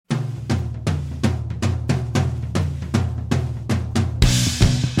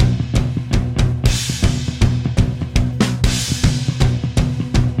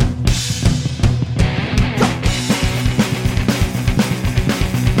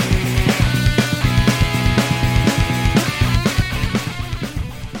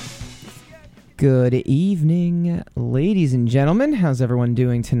Good evening, ladies and gentlemen. How's everyone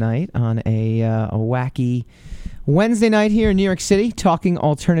doing tonight on a wacky Wednesday night here in New York City,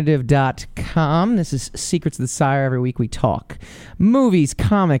 talkingalternative.com. This is Secrets of the Sire. Every week we talk movies,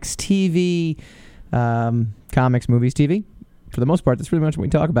 comics, TV, comics, movies, TV. For the most part, that's pretty much what we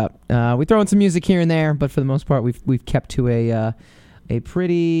talk about. We throw in some music here and there, but for the most part, we've kept to a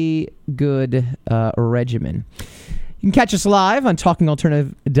pretty good regimen. You can catch us live on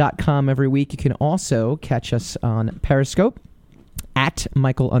talkingalternative.com every week. You can also catch us on Periscope at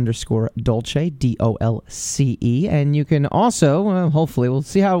Michael_Dolce, D-O-L-C-E. And you can also, hopefully, we'll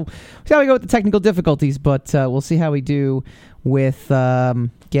see how we go with the technical difficulties, but we'll see how we do with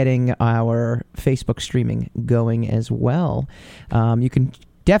getting our Facebook streaming going as well. You can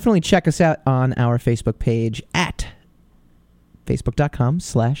definitely check us out on our Facebook page at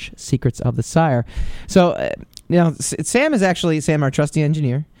facebook.com/Secrets of the Sire. So, Sam, our trusty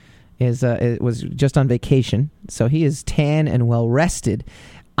engineer, was just on vacation, so he is tan and well rested.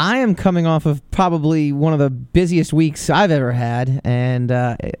 I am coming off of probably one of the busiest weeks I've ever had, and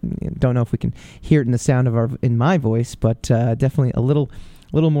don't know if we can hear it in the sound of in my voice, but definitely a little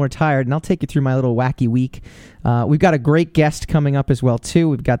more tired. And I'll take you through my little wacky week. We've got a great guest coming up as well too.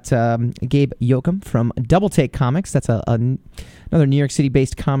 We've got Gabe Yoakum from Double Take Comics. That's another New York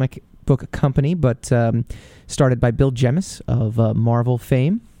City-based comic book company, but started by Bill Jemas of Marvel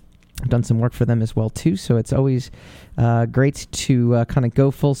fame. I've done some work for them as well too, so it's always great to kind of go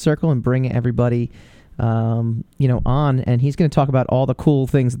full circle and bring everybody on. And he's going to talk about all the cool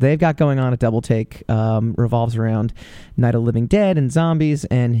things they've got going on at Double Take. Revolves around Night of the Living Dead and zombies,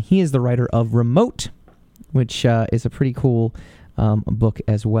 and he is the writer of Remote, which is a pretty cool book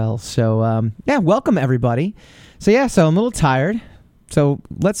as well. So welcome everybody. So I'm a little tired. So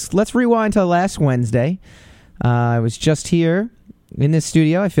let's rewind to last Wednesday. I was just here in this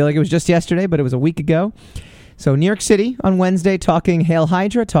studio. I feel like it was just yesterday, but it was a week ago. So New York City on Wednesday, talking Hail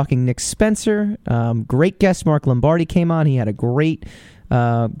Hydra, talking Nick Spencer. Great guest Mark Lombardi came on. He had a great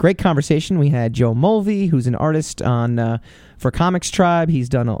conversation. We had Joe Mulvey, who's an artist for Comics Tribe. He's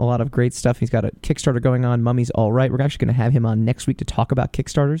done a lot of great stuff. He's got a Kickstarter going on, Mummy's All Right. We're actually going to have him on next week to talk about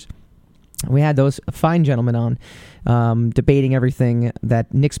Kickstarters. We had those fine gentlemen on debating everything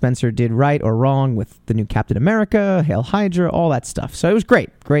that Nick Spencer did right or wrong with the new Captain America, Hail Hydra, all that stuff. So it was great.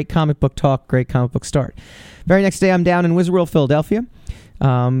 Great comic book talk, great comic book start. Very next day, I'm down in Wizard World, Philadelphia.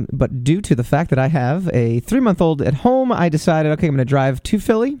 But due to the fact that I have a 3-month-old at home, I decided, okay, I'm going to drive to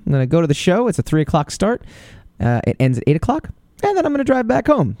Philly. I'm going to go to the show. It's a 3 o'clock start. It ends at 8 o'clock. And then I'm going to drive back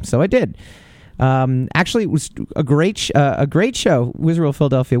home. So I did. Actually, it was a great show, Wizard World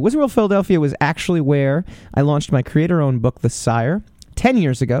Philadelphia. Wizard World Philadelphia was actually where I launched my creator-owned book, The Sire, 10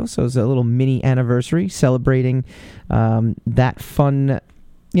 years ago. So it was a little mini anniversary celebrating that fun,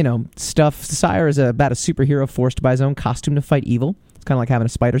 stuff. The Sire is about a superhero forced to buy his own costume to fight evil. It's kind of like having a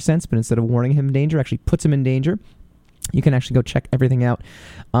spider sense, but instead of warning him in danger, actually puts him in danger. You can actually go check everything out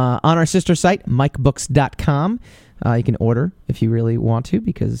on our sister site, mikebooks.com. You can order if you really want to,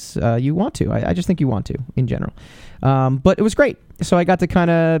 because you want to. I just think you want to in general. But it was great. So I got to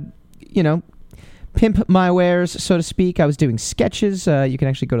kind of, pimp my wares, so to speak. I was doing sketches. You can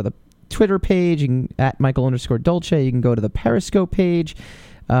actually go to the Twitter page at Michael_Dolce. You can go to the Periscope page.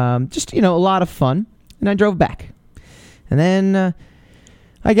 Just, a lot of fun. And I drove back. And then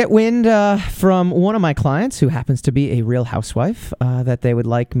I get wind from one of my clients, who happens to be a Real Housewife, that they would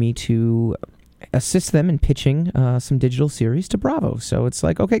like me to assist them in pitching some digital series to Bravo. So it's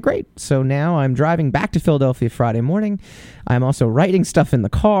like, okay, great. So now I'm driving back to Philadelphia Friday morning. I'm also writing stuff in the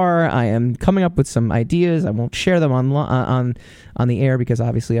car. I am coming up with some ideas. I won't share them on the air because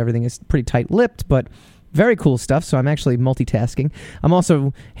obviously everything is pretty tight-lipped, but very cool stuff. So I'm actually multitasking. I'm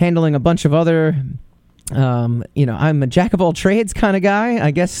also handling a bunch of other... I'm a jack of all trades kind of guy.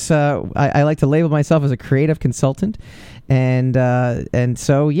 I guess I like to label myself as a creative consultant, and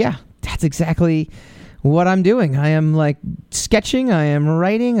so that's exactly what I'm doing. I am like sketching, I am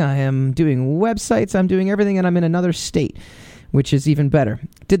writing, I am doing websites, I'm doing everything, and I'm in another state, which is even better.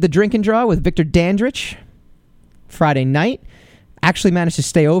 Did the drink and draw with Victor Dandridge Friday night. Actually managed to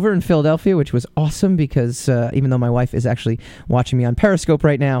stay over in Philadelphia, which was awesome because even though my wife is actually watching me on Periscope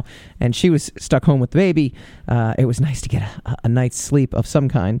right now and she was stuck home with the baby, it was nice to get a night's sleep of some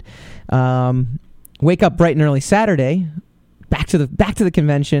kind. Wake up bright and early Saturday, back to the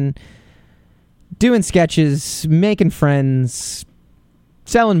convention, doing sketches, making friends,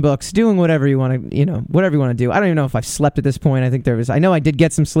 selling books, doing whatever you want to, whatever you want to do. I don't even know if I've slept at this point. I know I did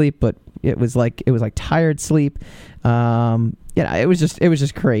get some sleep, but it was like tired sleep. It was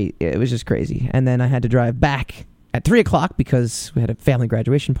just crazy. And then I had to drive back at 3 o'clock because we had a family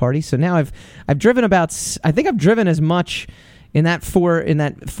graduation party. So now I've driven about, I think I've driven as much in that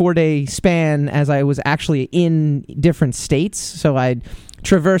 4-day span as I was actually in different states. So I'd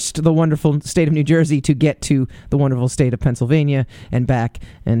traversed the wonderful state of New Jersey to get to the wonderful state of Pennsylvania and back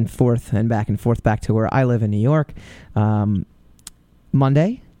and forth back to where I live in New York.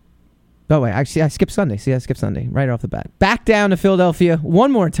 Monday. Oh, wait, actually, I skipped Sunday. See, I skipped Sunday right off the bat. Back down to Philadelphia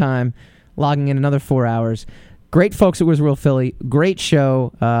one more time, logging in another 4 hours. Great folks at Wizard World Philly. Great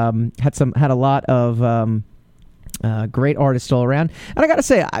show. Had a lot of great artists all around. And I got to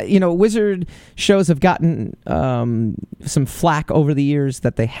say, Wizard shows have gotten some flack over the years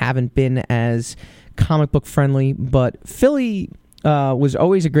that they haven't been as comic book friendly, but Philly was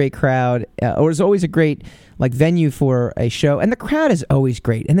always a great crowd, or was always a great venue for a show, and the crowd is always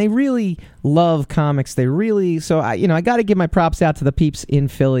great, and they really love comics. They really, so I got to give my props out to the peeps in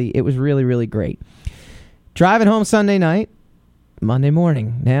Philly. It was really, really great. Driving home Sunday night, Monday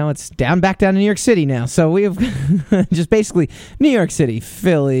morning. Now it's back down to New York City now. So we have just basically New York City,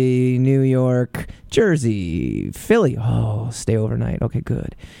 Philly, New York, Jersey, Philly. Oh, stay overnight. Okay,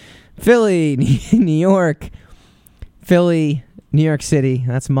 good. Philly, New York, Philly, New York City.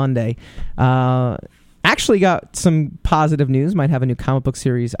 That's Monday. Actually got some positive news. Might have a new comic book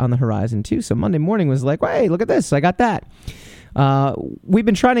series on the horizon too. So Monday morning was like, hey, look at this. I got that. We've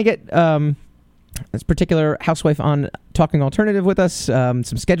been trying to get this particular housewife on Talking Alternative with us. Some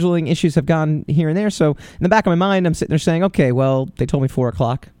scheduling issues have gone here and there. So in the back of my mind, I'm sitting there saying, okay, well, they told me 4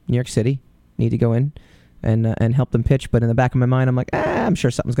 o'clock, New York City. Need to go in and help them pitch. But in the back of my mind, I'm like, I'm sure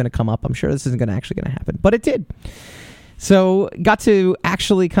something's going to come up. I'm sure this isn't actually going to happen. But it did. So got to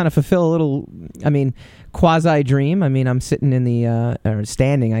actually kind of fulfill a little, quasi-dream. I'm sitting in the, or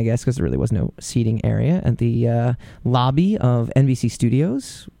standing, I guess, because there really was no seating area, at the lobby of NBC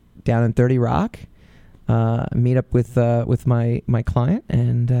Studios down in 30 Rock. Meet up with my client,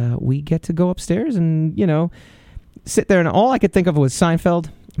 and we get to go upstairs and, sit there. And all I could think of was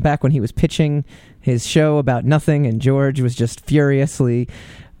Seinfeld, back when he was pitching his show about nothing, and George was just furiously,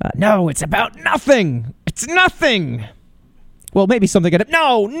 no, it's about nothing. It's nothing. Well, maybe something.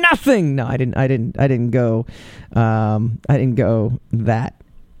 No, nothing. No, I didn't go. I didn't go that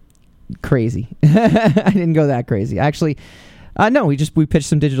crazy. I didn't go that crazy. Actually, no. We pitched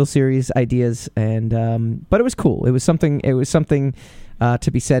some digital series ideas, and but it was cool. It was something.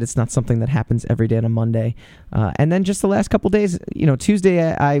 To be said. It's not something that happens every day on a Monday. And then just the last couple days, Tuesday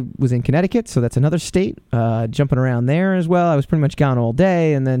I was in Connecticut, so that's another state. Jumping around there as well. I was pretty much gone all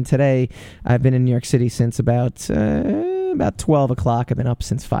day, and then today I've been in New York City since about 12 o'clock. I've been up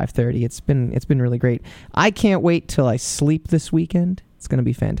since 5:30. It's been really great. I can't wait till I sleep this weekend. It's going to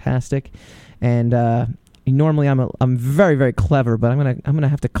be fantastic. And normally I'm very, very clever, but I'm gonna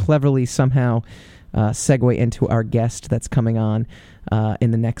have to cleverly somehow segue into our guest that's coming on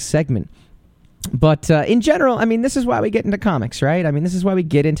in the next segment. But in general, this is why we get into comics, right? This is why we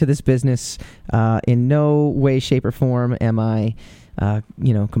get into this business. In no way, shape, or form am I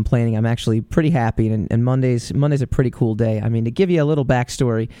complaining. I'm actually pretty happy, and Monday's a pretty cool day. To give you a little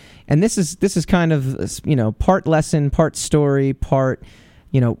backstory, and this is kind of part lesson, part story, part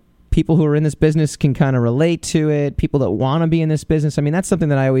people who are in this business can kind of relate to it. People that want to be in this business. That's something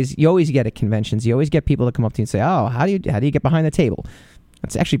that you always get at conventions. You always get people that come up to you and say, "Oh, how do you get behind the table?"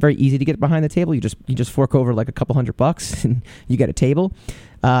 It's actually very easy to get behind the table. You just fork over like a couple $100 and you get a table.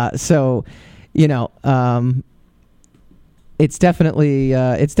 It's definitely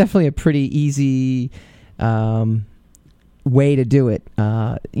a pretty easy way to do it.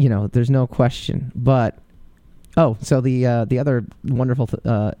 There's no question. But so the other wonderful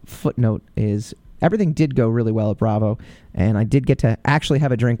footnote is everything did go really well at Bravo, and I did get to actually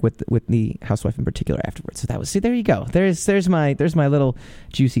have a drink with the housewife in particular afterwards. So there you go. There's my little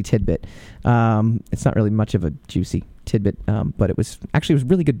juicy tidbit. It's not really much of a juicy tidbit, but it was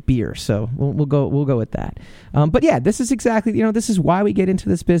really good beer. So we'll go with that. But yeah, this is exactly this is why we get into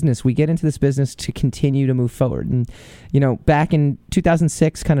this business. We get into this business to continue to move forward. And back in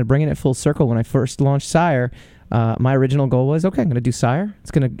 2006, kind of bringing it full circle, when I first launched Sire, my original goal was, okay, I'm going to do Sire.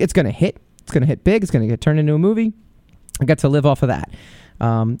 It's going to hit. It's going to hit big. It's going to get turned into a movie. I got to live off of that.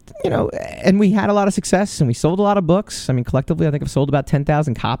 And we had a lot of success, and we sold a lot of books. Collectively, I think I've sold about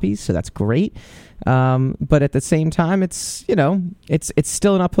 10,000 copies, so that's great. But at the same time, it's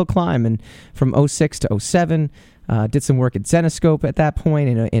still an uphill climb. And from 06 to 07, did some work at Zenescope at that point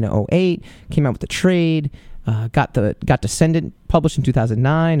in 08, came out with the trade, got Descendant published in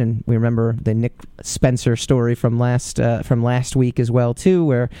 2009, and we remember the Nick Spencer story from last week as well too,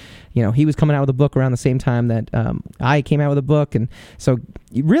 where he was coming out with a book around the same time that I came out with a book, and so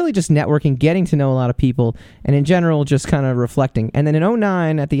really just networking, getting to know a lot of people, and in general just kind of reflecting. And then in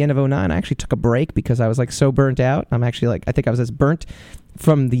 2009, at the end of 2009, I actually took a break because I was like so burnt out. I'm actually I think I was as burnt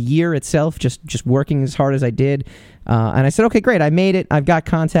from the year itself, just working as hard as I did. And I said, okay, great, I made it. I've got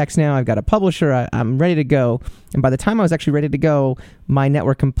contacts now. I've got a publisher. I'm ready to go. And by the time I was actually ready to go, my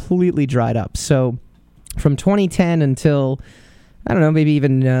network completely dried up. So from 2010 until, I don't know, maybe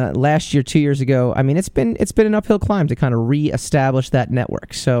even last year, 2 years ago, I mean, it's been an uphill climb to kind of reestablish that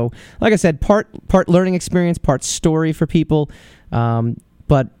network. So like I said, part learning experience, part story for people,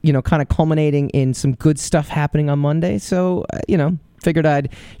 but, kind of culminating in some good stuff happening on Monday. So, figured I'd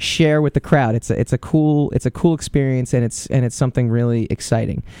share with the crowd. It's a cool experience, and it's something really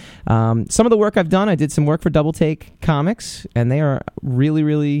exciting. Some of the work I've done, I did some work for Double Take Comics, and they are really,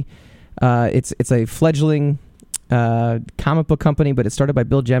 really. It's a fledgling comic book company, but it started by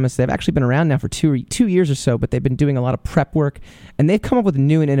Bill Jemas. They've actually been around now for two years or so, but they've been doing a lot of prep work, and they've come up with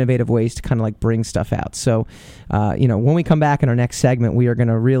new and innovative ways to kind of bring stuff out. So, when we come back in our next segment, we are going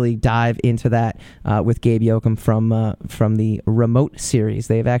to really dive into that with Gabe Yoakum from the Remote series.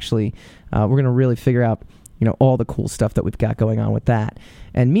 They've actually, we're going to really figure out, all the cool stuff that we've got going on with that.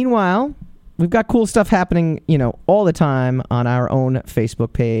 And meanwhile, we've got cool stuff happening, all the time on our own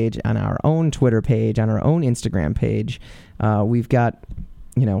Facebook page, on our own Twitter page, on our own Instagram page. We've got,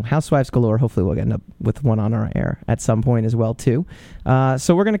 Housewives galore. Hopefully we'll end up with one on our air at some point as well, too.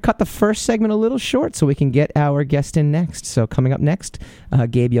 So we're going to cut the first segment a little short so we can get our guest in next. So coming up next,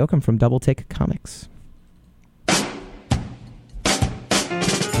 Gabe Yoakum from Double Take Comics.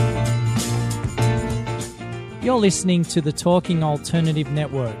 You're listening to the Talking Alternative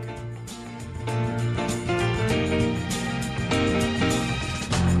Network.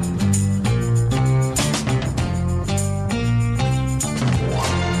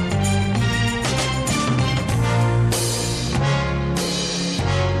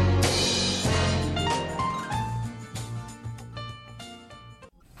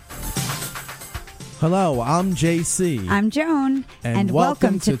 Hello, I'm JC. I'm Joan. And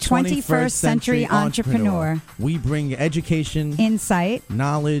welcome to 21st Century Entrepreneur. We bring education, insight,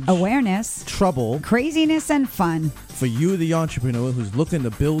 knowledge, awareness, trouble, craziness, and fun for you, the entrepreneur who's looking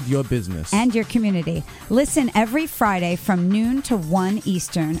to build your business and your community. Listen every Friday from noon to 1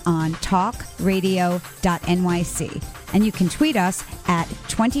 Eastern on talkradio.nyc. And you can tweet us at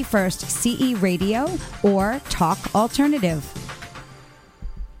 21st CE Radio or Talk Alternative.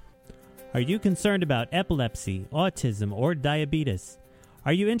 Are you concerned about epilepsy, autism, or diabetes?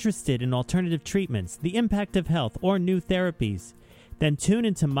 Are you interested in alternative treatments, the impact of health, or new therapies? Then tune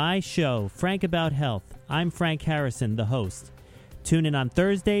into my show, Frank About Health. I'm Frank Harrison, the host. Tune in on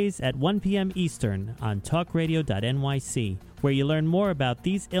Thursdays at 1 p.m. Eastern on talkradio.nyc, where you learn more about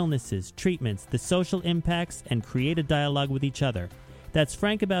these illnesses, treatments, the social impacts, and create a dialogue with each other. That's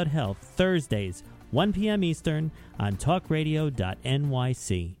Frank About Health, Thursdays, 1 p.m. Eastern on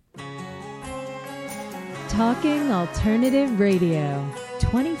talkradio.nyc. Talking Alternative Radio,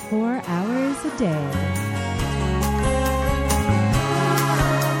 24 hours a day.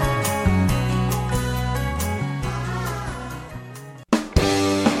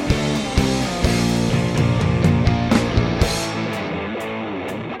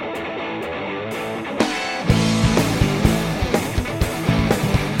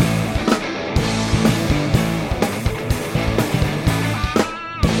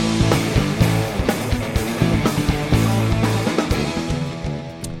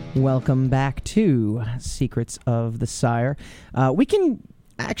 Welcome back to Secrets of the Sire. We can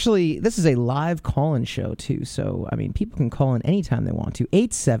actually, this is a live call-in show too, so I mean, people can call in anytime they want to.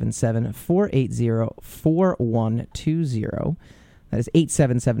 877-480-4120. That is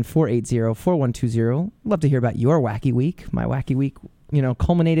 877-480-4120. Love to hear about your wacky week. My wacky week,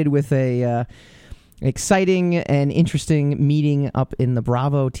 culminated with a exciting and interesting meeting up in the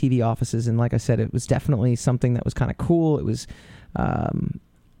Bravo TV offices, and like I said, it was definitely something that was kind of cool. It was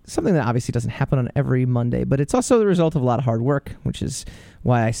something that obviously doesn't happen on every Monday, but it's also the result of a lot of hard work, which is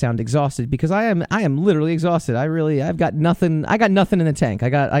why I sound exhausted, because I am literally exhausted. I've got nothing. I got nothing in the tank. I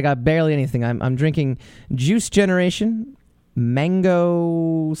got barely anything. I'm drinking Juice Generation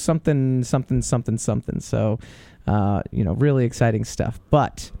mango something. So, really exciting stuff.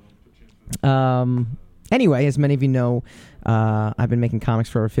 But anyway, as many of you know, I've been making comics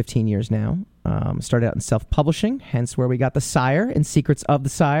for over 15 years now. Started out in self-publishing, hence where we got The Sire and Secrets of the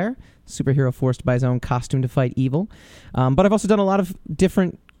Sire, superhero forced by his own costume to fight evil. But I've also done a lot of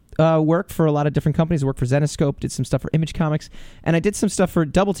different work for a lot of different companies. I worked for Zenoscope, did some stuff for Image Comics, and I did some stuff for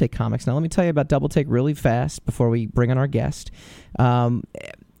Double Take Comics. Now, let me tell you about Double Take really fast before we bring on our guest.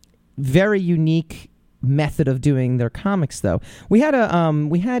 Very unique method of doing their comics, though. We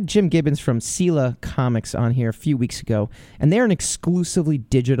had Jim Gibbons from Sela Comics on here a few weeks ago, and they're an exclusively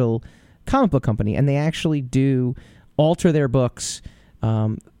digital comic book company, and they actually do alter their books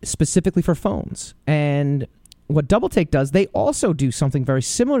specifically for phones. And what Double Take does, they also do something very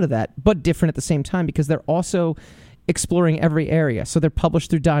similar to that, but different at the same time, because they're also exploring every area. So they're published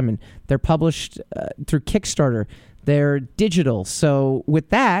through Diamond, they're published through Kickstarter, they're digital. So with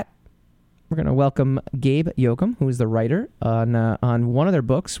that, we're going to welcome Gabe Yoakum, who is the writer on one of their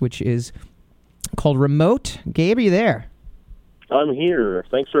books, which is called Remote. Gabe, are you there? I'm here.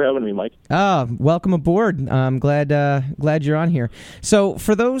 Thanks for having me, Mike. Welcome aboard. I'm glad you're on here. So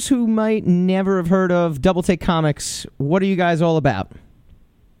for those who might never have heard of Double Take Comics, what are you guys all about?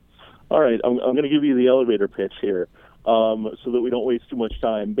 All right, I'm going to give you the elevator pitch here so that we don't waste too much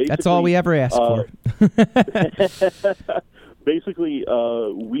time. Basically, that's all we ever ask for. Basically,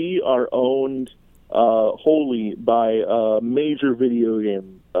 we are owned wholly by a major video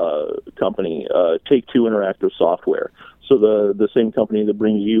game company, Take-Two Interactive Software. So the same company that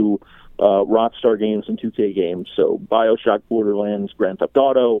brings you Rockstar games and 2K games. So BioShock, Borderlands, Grand Theft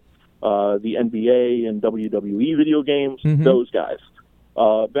Auto, the NBA and WWE video games, those guys.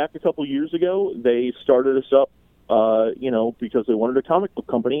 Back a couple years ago, they started us up, because they wanted a comic book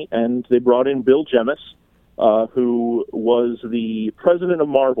company, and they brought in Bill Jemas, who was the president of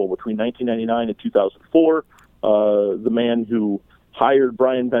Marvel between 1999 and 2004, the man who hired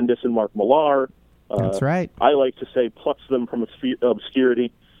Brian Bendis and Mark Millar. That's right. I like to say plucks them from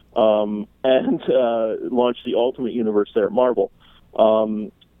obscurity and launched the Ultimate Universe there at Marvel.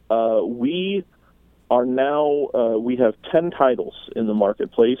 We are now, we have 10 titles in the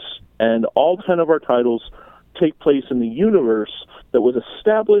marketplace, and all 10 of our titles take place in the universe that was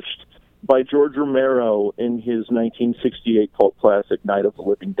established by George Romero in his 1968 cult classic, Night of the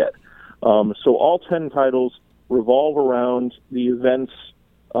Living Dead. So all 10 titles revolve around the events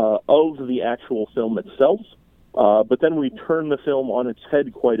of the actual film itself, but then we turn the film on its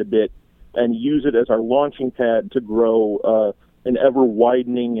head quite a bit and use it as our launching pad to grow an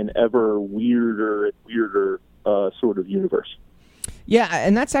ever-widening and ever weirder and weirder sort of universe. Yeah,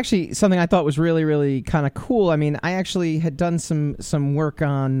 and that's actually something I thought was really, really kind of cool. I mean, I actually had done some work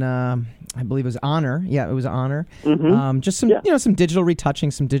on, I believe it was Honor. Yeah, it was Honor. Just some, some digital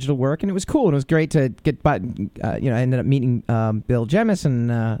retouching, some digital work, and it was cool. And it was great to get by. I ended up meeting Bill Jemas and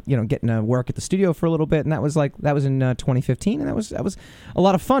getting to work at the studio for a little bit, and that was in 2015, and that was a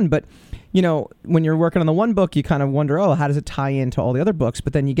lot of fun. But when you're working on the one book, you kind of wonder, how does it tie into all the other books?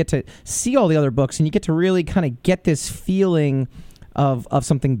 But then you get to see all the other books, and you get to really kind of get this feeling of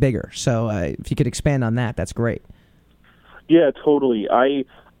something bigger. So if you could expand on that, that's great. Yeah, totally.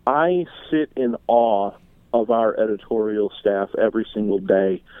 I sit in awe of our editorial staff every single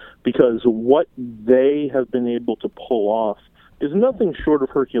day, because what they have been able to pull off is nothing short of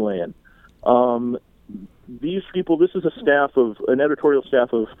Herculean. These people, this is an editorial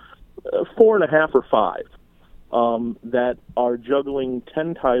staff of 4.5 or 5 that are juggling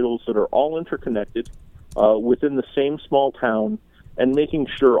 10 titles that are all interconnected within the same small town, and making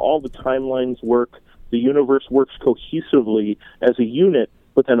sure all the timelines work, the universe works cohesively as a unit,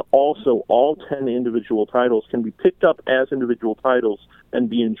 but then also all 10 individual titles can be picked up as individual titles and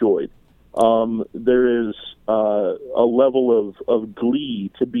be enjoyed. There is a level of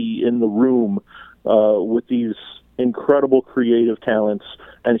glee to be in the room with these incredible creative talents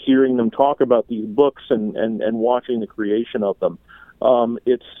and hearing them talk about these books and watching the creation of them.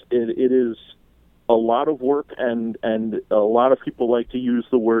 It is a lot of work, and a lot of people like to use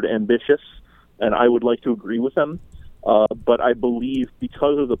the word ambitious, and I would like to agree with them. But I believe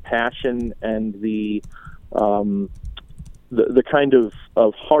because of the passion and the kind of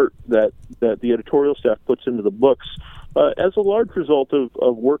heart that the editorial staff puts into the books, as a large result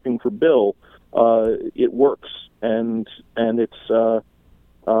of working for Bill, it works, and it's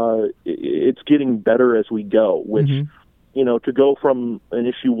getting better as we go, which to go from an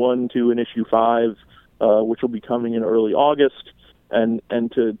issue 1 to an issue 5, which will be coming in early August, and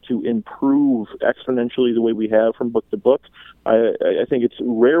to improve exponentially the way we have from book to book, I think it's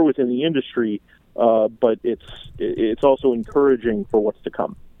rare within the industry, but it's also encouraging for what's to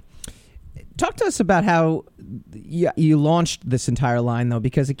come. Talk to us about how you launched this entire line, though,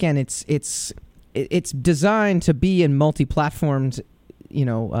 because again, it's designed to be in multi-platforms.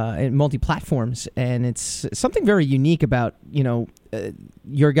 In multi-platforms, and it's something very unique about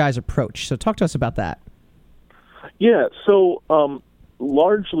your guys' approach. So talk to us about that. Yeah, so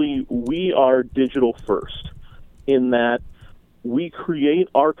largely, we are digital first in that we create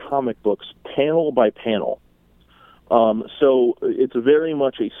our comic books panel by panel. So it's very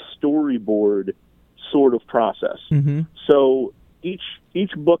much a storyboard sort of process. Mm-hmm. So each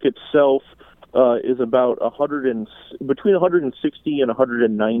book itself is about between 160 and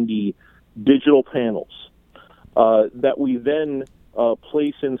 190 digital panels that we then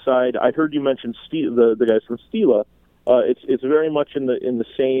place inside. I heard you mention the guys from Stila. It's very much in the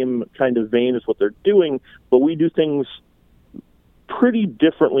same kind of vein as what they're doing, but we do things pretty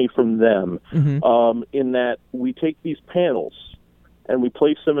differently from them. Mm-hmm. In that we take these panels and we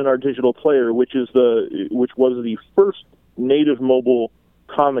place them in our digital player, which was the first native mobile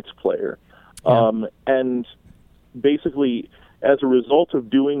comics player. Yeah. And basically, as a result of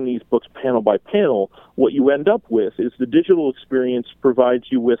doing these books panel by panel, what you end up with is the digital experience provides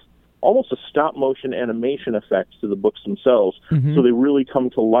you with almost a stop-motion animation effect to the books themselves. Mm-hmm. So they really come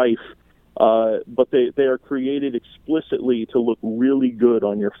to life, but they are created explicitly to look really good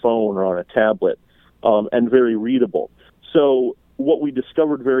on your phone or on a tablet, and very readable. So what we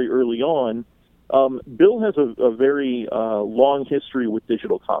discovered very early on, Bill has a very long history with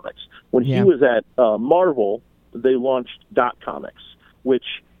digital comics. When he was at Marvel, they launched Dot Comics, which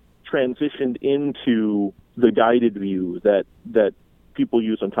transitioned into the guided view that people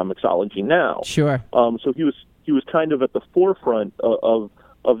use on Comixology now. Sure. So he was kind of at the forefront of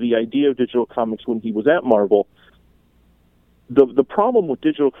the idea of digital comics when he was at Marvel. The problem with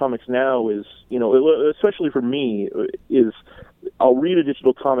digital comics now is, especially for me, is I'll read a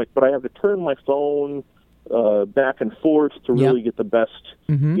digital comic, but I have to turn my phone back and forth to really get the best,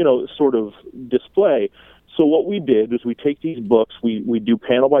 sort of display. So what we did is we take these books, we do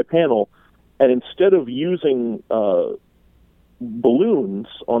panel by panel, and instead of using balloons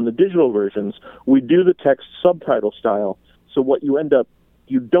on the digital versions, we do the text subtitle style. So what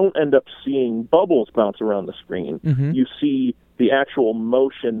you don't end up seeing bubbles bounce around the screen. Mm-hmm. You see the actual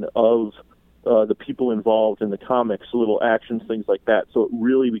motion of the people involved in the comics, little actions, things like that. So it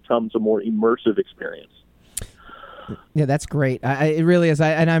really becomes a more immersive experience. Yeah, that's great. It really is.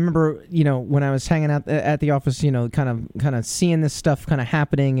 I remember, when I was hanging out at the office, kind of seeing this stuff kind of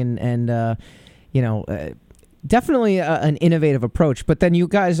happening, and definitely an innovative approach. But then you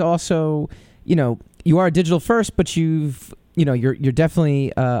guys also, you are digital first, but you're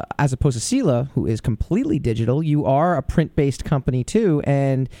definitely, as opposed to Stila, who is completely digital, you are a print-based company too,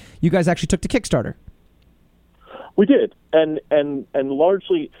 and you guys actually took to Kickstarter. We did, and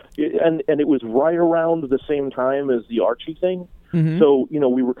largely, and it was right around the same time as the Archie thing. Mm-hmm. So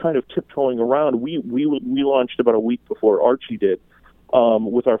we were kind of tiptoeing around. We launched about a week before Archie did,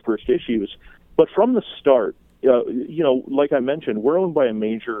 with our first issues. But from the start, like I mentioned, we're owned by a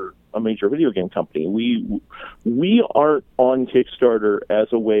major video game company. We aren't on Kickstarter as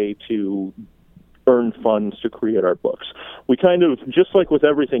a way to earn funds to create our books. We kind of, just like with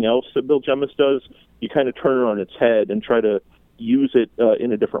everything else that Bill Jemas does, you kind of turn it on its head and try to use it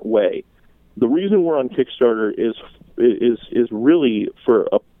in a different way. The reason we're on Kickstarter is really for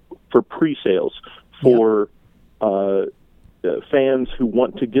pre-sales, for fans who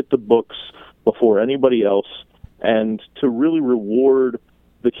want to get the books before anybody else, and to really reward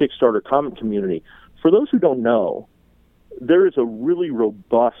the Kickstarter comic community. For those who don't know, there is a really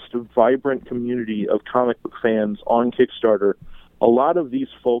robust, vibrant community of comic book fans on Kickstarter. A lot of these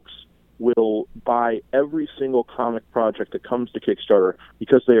folks will buy every single comic project that comes to Kickstarter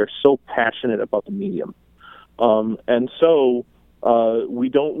because they are so passionate about the medium. And so we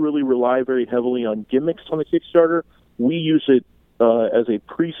don't really rely very heavily on gimmicks on the Kickstarter. We use it as a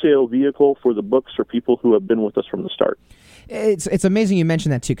pre-sale vehicle for the books for people who have been with us from the start. It's amazing you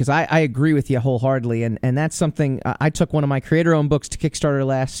mentioned that too, because I agree with you wholeheartedly, and that's something. I took one of my creator-owned books to Kickstarter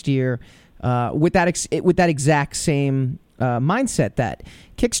last year with that exact same mindset, that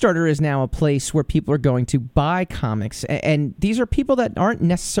Kickstarter is now a place where people are going to buy comics, and these are people that aren't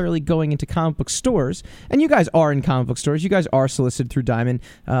necessarily going into comic book stores, and you guys are in comic book stores. You guys are solicited through Diamond.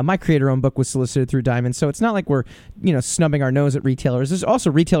 My creator-owned book was solicited through Diamond, so it's not like we're snubbing our nose at retailers. There's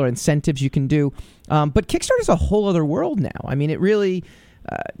also retailer incentives you can do, but Kickstarter is a whole other world now. I mean, it really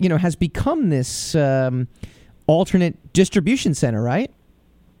has become this alternate distribution center, right?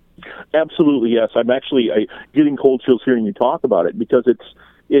 Absolutely, yes. I'm actually getting cold chills hearing you talk about it, because it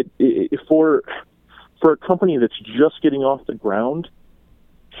for a company that's just getting off the ground,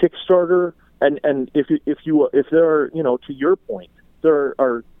 Kickstarter, and if there are, to your point, there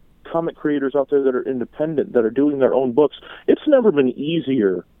are comic creators out there that are independent, that are doing their own books. It's never been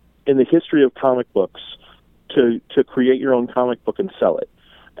easier in the history of comic books to create your own comic book and sell it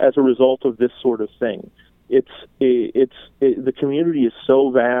as a result of this sort of thing. the community is so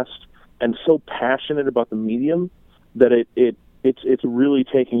vast and so passionate about the medium that it's really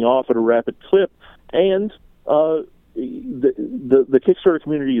taking off at a rapid clip, and the Kickstarter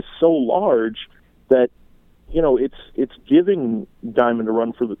community is so large that it's giving Diamond a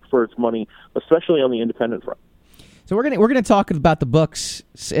run for its money, especially on the independent front. So we're gonna talk about the books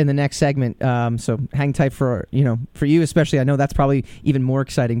in the next segment. So hang tight for you especially. I know that's probably even more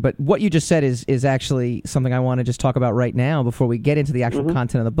exciting. But what you just said is actually something I want to just talk about right now before we get into the actual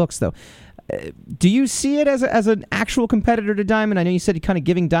content of the books, though. Do you see it as an actual competitor to Diamond? I know you said you're kind of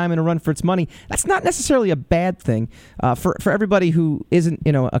giving Diamond a run for its money. That's not necessarily a bad thing for everybody who isn't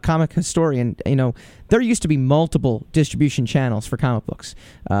a comic historian. There used to be multiple distribution channels for comic books.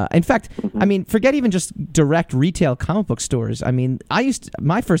 In fact, I mean, forget even just direct retail comic book stores. I mean,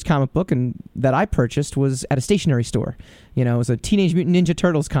 my first comic book that I purchased was at a stationery store. It was a Teenage Mutant Ninja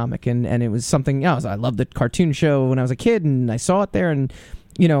Turtles comic, and it was something else. I loved the cartoon show when I was a kid, and I saw it there, and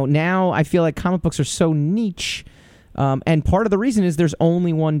now I feel like comic books are so niche, and part of the reason is there's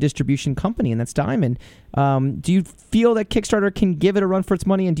only one distribution company, and that's Diamond. Do you feel that Kickstarter can give it a run for its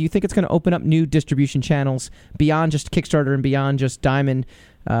money, and do you think it's going to open up new distribution channels beyond just Kickstarter and beyond just Diamond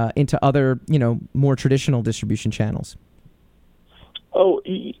into other, more traditional distribution channels? Oh,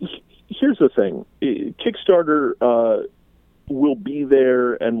 here's the thing. Kickstarter will be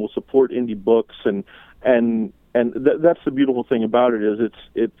there and will support indie books, and that's the beautiful thing about it, is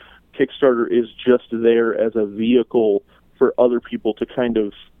Kickstarter is just there as a vehicle for other people to kind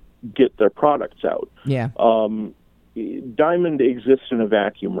of get their products out. Yeah. Diamond exists in a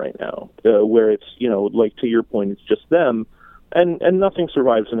vacuum right now, where it's, like to your point, it's just them, and nothing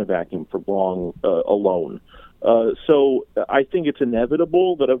survives in a vacuum for long alone. So I think it's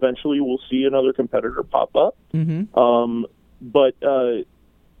inevitable that eventually we'll see another competitor pop up. Mm-hmm. But a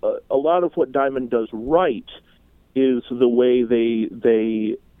lot of what Diamond does right is the way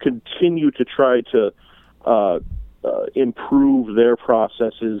they continue to try to improve their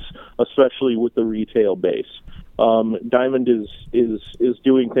processes, especially with the retail base. Diamond is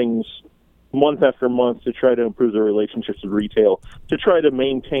doing things month after month to try to improve their relationships with retail, to try to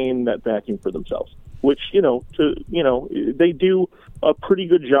maintain that vacuum for themselves. Which they do a pretty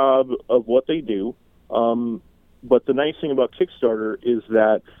good job of what they do. But the nice thing about Kickstarter is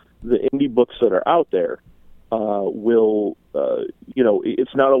that the indie books that are out there will,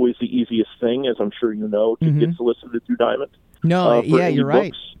 it's not always the easiest thing, as I'm sure you know, to get solicited through Diamond. No, yeah, you're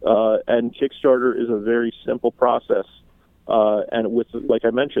right. And Kickstarter is a very simple process, and with, like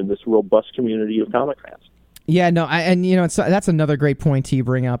I mentioned, this robust community of comic fans. Yeah, no, that's another great point to you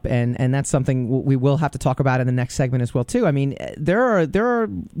bring up, and that's something we will have to talk about in the next segment as well too. I mean, there are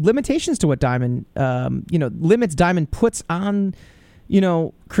limitations to what Diamond, limits Diamond puts on,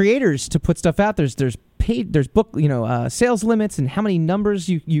 creators to put stuff out. There's book, sales limits and how many numbers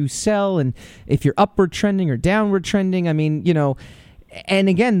you sell, and if you're upward trending or downward trending. I mean, and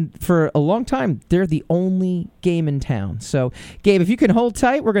again, for a long time, they're the only game in town. So, Gabe, if you can hold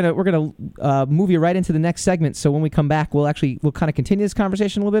tight, we're gonna move you right into the next segment. So when we come back, we'll kind of continue this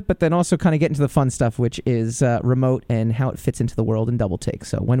conversation a little bit, but then also kind of get into the fun stuff, which is remote and how it fits into the world in Double Take.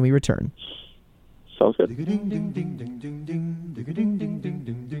 So when we return. Sounds good.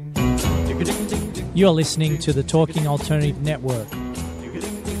 You're listening to the Talking Alternative Network.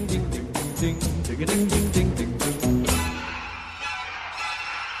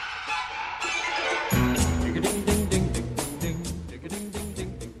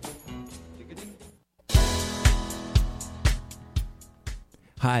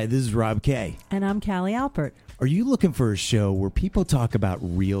 Hi, this is Rob Kay. And I'm Callie Alpert. Are you looking for a show where people talk about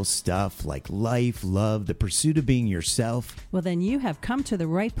real stuff like life, love, the pursuit of being yourself? Well, then you have come to the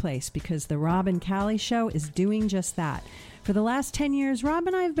right place, because the Rob and Callie Show is doing just that. For the last 10 years, Rob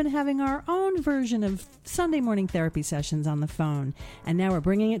and I have been having our own version of Sunday morning therapy sessions on the phone, and now we're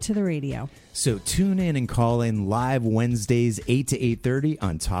bringing it to the radio. So tune in and call in live Wednesdays 8 to 8:30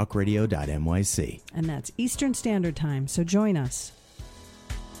 on talkradio.nyc. And that's Eastern Standard Time, so join us.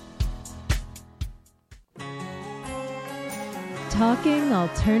 Talking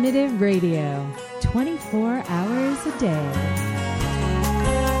Alternative Radio, 24 hours a day.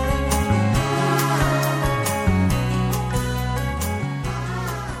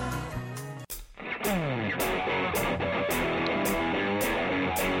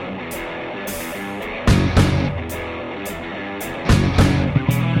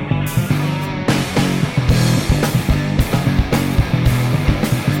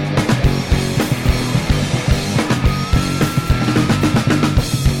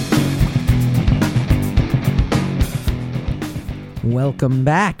 Welcome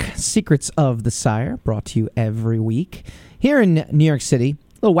back. Secrets of the Sire, brought to you every week here in New York City.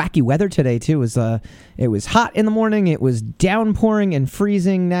 A little wacky weather today too. It was hot in the morning. It was downpouring and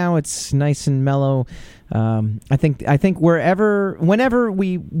freezing. Now it's nice and mellow. I think whenever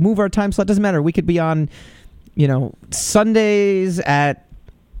we move our time slot, doesn't matter. We could be on, Sundays at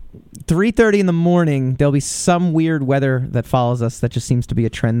 3:30 in the morning. There'll be some weird weather that follows us. That just seems to be a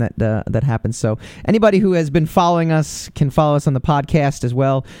trend that happens. So anybody who has been following us can follow us on the podcast as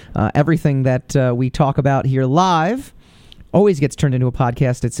well. Everything that we talk about here live always gets turned into a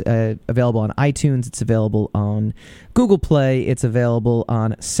podcast. It's available on iTunes. It's available on Google Play. It's available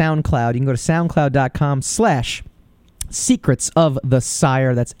on SoundCloud. You can go to soundcloud.com/Secrets of the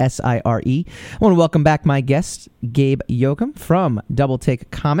Sire. That's SIRE. I want to welcome back my guest, Gabe Yoakum from Double Take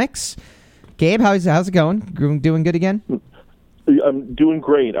Comics. Gabe, how's it going? Doing good again? I'm doing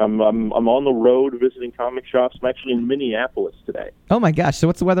great. I'm on the road visiting comic shops. I'm actually in Minneapolis today. Oh my gosh! So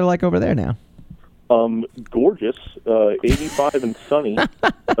what's the weather like over there now? Gorgeous, 85 and sunny.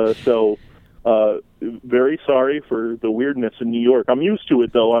 So very sorry for the weirdness in New York. I'm used to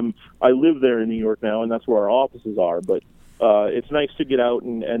it though. I live there in New York now, and that's where our offices are. But it's nice to get out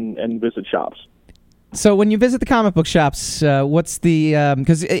and visit shops. So when you visit the comic book shops, what's the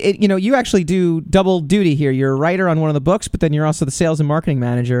because you actually do double duty here. You're a writer on one of the books, but then you're also the sales and marketing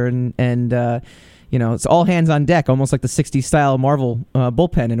manager, and it's all hands on deck, almost like the '60s style Marvel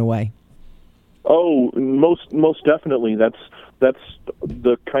bullpen in a way. Oh, most definitely. That's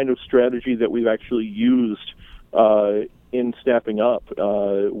the kind of strategy that we've actually used in staffing up.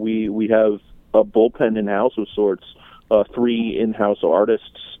 We have a bullpen in-house of sorts, 3 in-house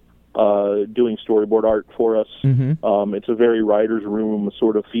artists doing storyboard art for us. Mm-hmm. It's a very writer's room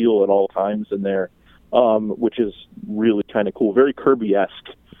sort of feel at all times in there, which is really kind of cool. Very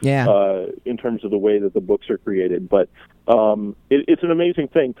Kirby-esque. Yeah. In terms of the way that the books are created. But it's an amazing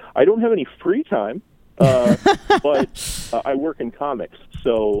thing. I don't have any free time, but I work in comics,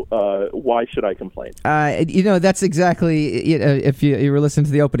 so why should I complain? That's exactly, if you were listening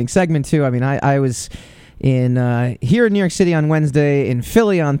to the opening segment, too. I mean, I was here in New York City on Wednesday, in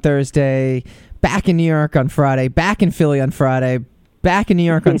Philly on Thursday, back in New York on Friday, back in Philly on Friday, back in New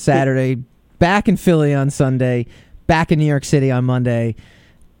York on Saturday, back in Philly on Sunday, back in New York City on Monday,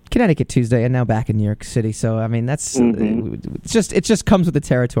 Connecticut Tuesday, and now back in New York City. So I mean, that's it just comes with the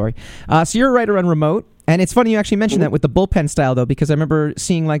territory. So you're a writer on remote, and it's funny you actually mentioned that with the bullpen style though, because I remember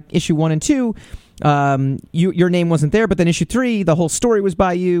seeing like issue 1 and 2, your name wasn't there, but then issue 3, the whole story was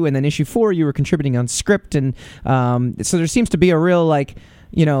by you, and then issue 4, you were contributing on script, and so there seems to be a real like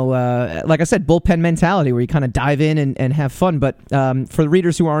I said, bullpen mentality where you kind of dive in and have fun. But for the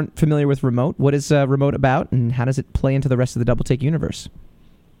readers who aren't familiar with remote, what is remote about, and how does it play into the rest of the Double Take universe?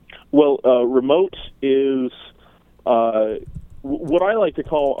 Well, remote is what I like to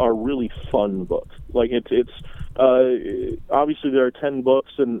call our really fun book. Like it's obviously there are 10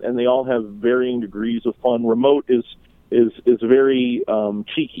 books and they all have varying degrees of fun. Remote is very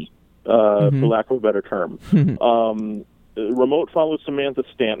cheeky, for lack of a better term. Remote follows Samantha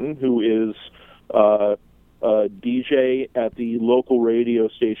Stanton, who is a DJ at the local radio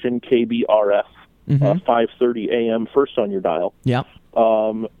station KBRF, 5:30 a.m. first on your dial. Yeah.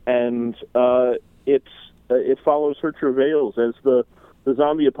 And it follows her travails as the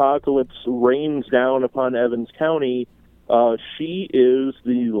zombie apocalypse rains down upon Evans County. She is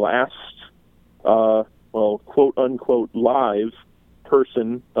the last, quote unquote, live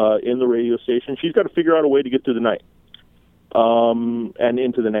person in the radio station. She's got to figure out a way to get through the night, and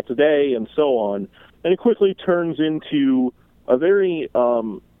into the next day, and so on. And it quickly turns into a very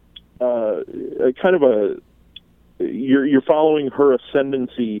you're following her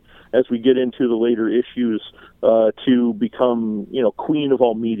ascendancy as we get into the later issues to become, queen of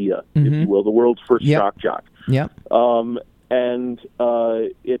all media, if you will, the world's first shock jock. Yeah. And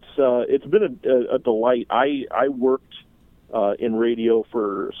it's been a delight. I worked in radio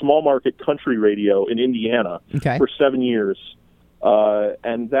for small market country radio in Indiana for 7 years,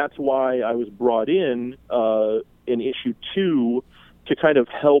 and that's why I was brought in issue 2 to kind of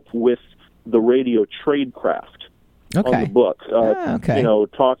help with the radio tradecraft. On the book,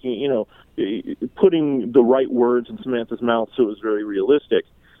 talking, putting the right words in Samantha's mouth so it was very realistic.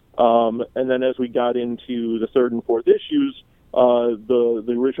 And then as we got into the 3rd and 4th issues,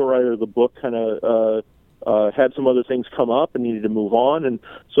 the original writer of the book kind of had some other things come up and needed to move on, and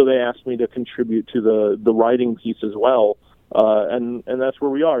so they asked me to contribute to the writing piece as well. And that's where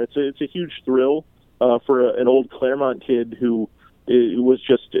we are. It's a huge thrill for an old Claremont kid who. It was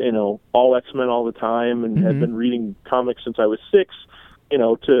just, all X-Men all the time and had been reading comics since I was 6,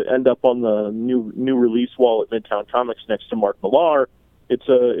 to end up on the new release wall at Midtown Comics next to Mark Millar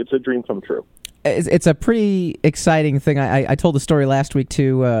it's a dream come true. It's a pretty exciting thing. I told the story last week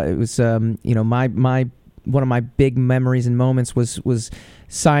too. It was my one of my big memories and moments was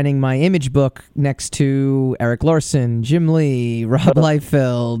signing my image book next to Eric Larson, Jim Lee, Rob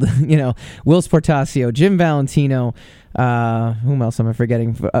Liefeld, Will Sportasio, Jim Valentino. Whom else am I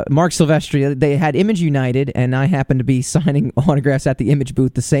forgetting? Mark Silvestri. They had Image United, and I happened to be signing autographs at the Image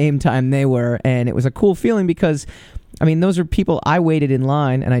booth the same time they were, and it was a cool feeling because, I mean, those are people I waited in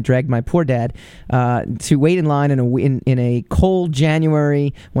line, and I dragged my poor dad to wait in line in a cold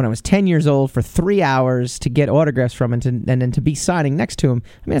January when I was 10 years old for 3 hours to get autographs from him, and then to be signing next to him.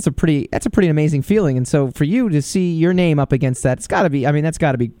 I mean, that's a pretty amazing feeling. And so for you to see your name up against that, that's got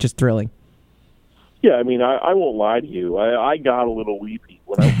to be just thrilling. Yeah, I mean, I won't lie to you. I got a little weepy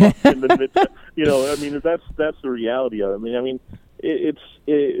when I walked in the mid. I mean, that's the reality of it. I mean,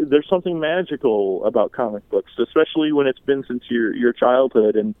 there's something magical about comic books, especially when it's been since your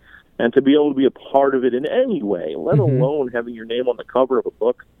childhood, and to be able to be a part of it in any way, let alone having your name on the cover of a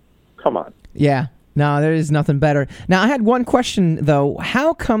book. Come on. Yeah. No, there is nothing better. Now, I had one question though.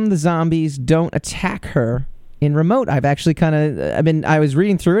 How come the zombies don't attack her in Remote? I've actually I was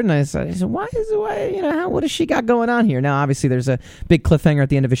reading through it, and I said, what has she got going on here? Now, obviously, there's a big cliffhanger at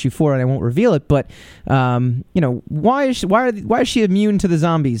the end of issue 4, and I won't reveal it, but, why is she immune to the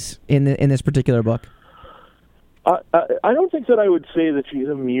zombies in this particular book? I don't think that I would say that she's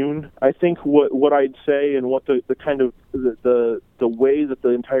immune. I think what I'd say, and what the kind of the way that the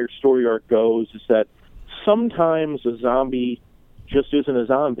entire story arc goes, is that sometimes a zombie just isn't a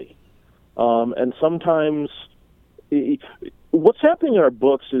zombie. And sometimes what's happening in our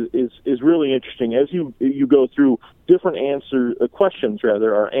books is really interesting. As you go through, different questions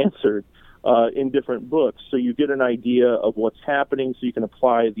are answered in different books, so you get an idea of what's happening, so you can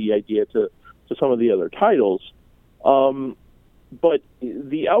apply the idea to some of the other titles. But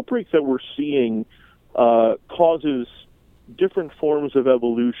the outbreak that we're seeing causes different forms of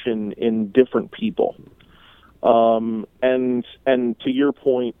evolution in different people. And to your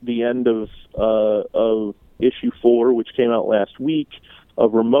point, the end of issue 4, which came out last week,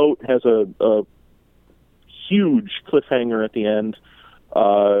 of Remote, has a huge cliffhanger at the end.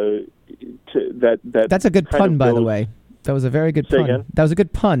 That's a good pun, by the way. That was a very good pun. Again? That was a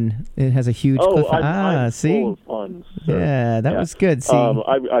good pun. It has a huge cliffhanger. I'm see? full of puns. Sir. Yeah, that was good. See,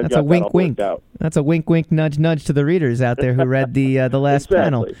 I've that's a wink, wink. Out. That's a wink, wink, nudge, nudge to the readers out there who read the last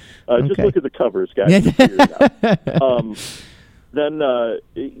panel. Just look at the covers, guys. And figure it out. Then,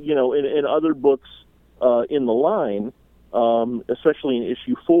 in other books in the line, especially in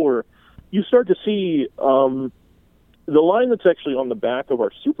issue 4, you start to see the line that's actually on the back of our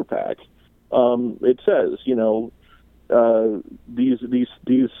super pack. It says,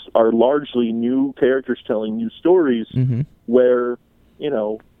 these are largely new characters telling new stories, where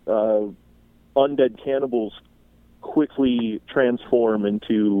undead cannibals quickly transform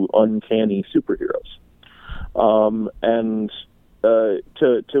into uncanny superheroes, and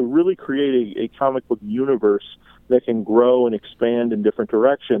to really create a comic book universe that can grow and expand in different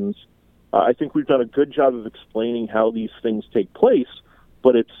directions. I think we've done a good job of explaining how these things take place,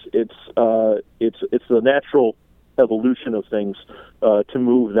 but it's the natural evolution of things to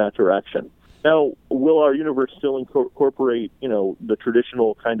move that direction. Now, will our universe still incorporate, the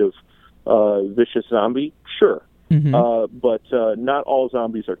traditional kind of vicious zombie? Sure. But not all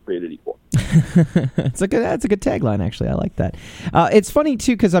zombies are created equal. That's a good tagline, actually. I like that. It's funny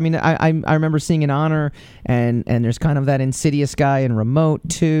too, because I remember seeing In Honor, and there's kind of that insidious guy in Remote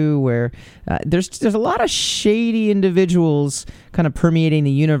too, where there's a lot of shady individuals kind of permeating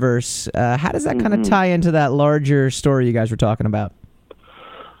the universe. How does that kind of tie into that larger story you guys were talking about?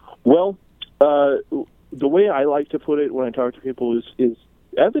 Well, the way I like to put it when I talk to people is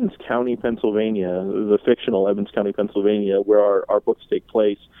Evans County, Pennsylvania, the fictional Evans County, Pennsylvania, where our books take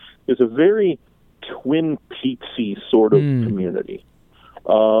place, is a very Twin Peaksy sort of community.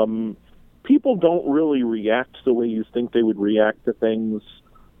 People don't really react the way you think they would react to things.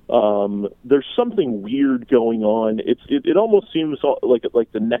 There's something weird going on. It almost seems like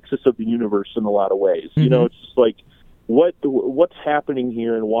the nexus of the universe in a lot of ways. It's just like, what's happening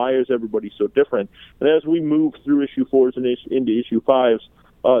here, and why is everybody so different? And as we move through issue 4s and into issue 5s,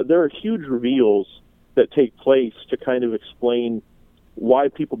 there are huge reveals that take place to kind of explain why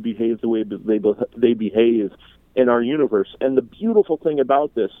people behave the way they behave in our universe. And the beautiful thing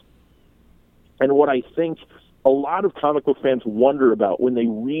about this, and what I think a lot of comic book fans wonder about when they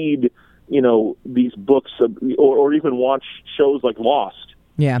read, these books or even watch shows like Lost,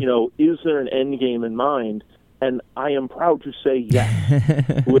 is there an end game in mind? And I am proud to say yes.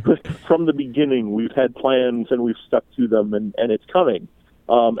 From the beginning, we've had plans and we've stuck to them, and it's coming.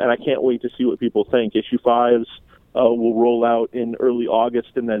 and I can't wait to see what people think. Issue 5s will roll out in early August,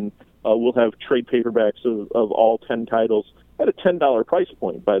 and then we'll have trade paperbacks of all 10 titles at a $10 price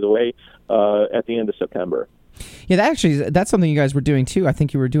point, by the way, at the end of September. Yeah, that's something you guys were doing too. I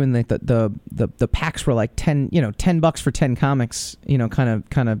think you were doing the packs were like $10 for 10 comics,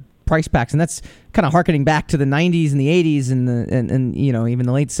 kind of price packs, and that's kind of harkening back to the 90s and the 80s and even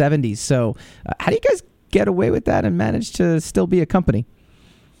the late 70s. So, how do you guys get away with that and manage to still be a company?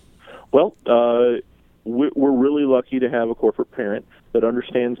 Well, we're really lucky to have a corporate parent that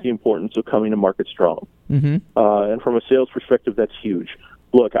understands the importance of coming to market strong. Mm-hmm. And from a sales perspective, that's huge.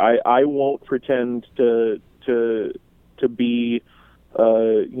 Look, I won't pretend to be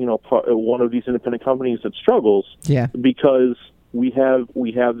one of these independent companies that struggles. Yeah. Because we have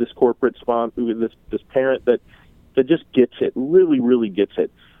this corporate sponsor, this parent that just gets it, really gets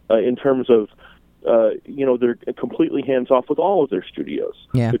it in terms of. They're completely hands off with all of their studios.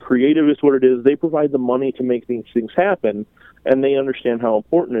 Yeah. The creative is what it is. They provide the money to make these things happen, and they understand how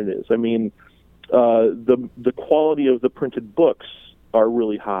important it is. I mean, the quality of the printed books are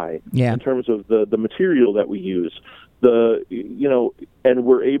really high in terms of the material that we use. And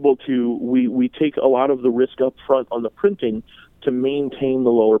we're able to we take a lot of the risk up front on the printing to maintain the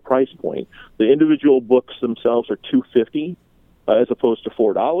lower price point. The individual books themselves are $2.50 as opposed to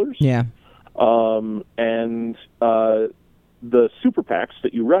 $4. Yeah. And the super packs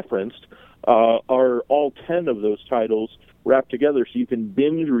that you referenced are all 10 of those titles wrapped together, so you can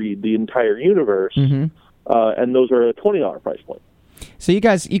binge read the entire universe. Mm-hmm. And those are a $20 price point. So you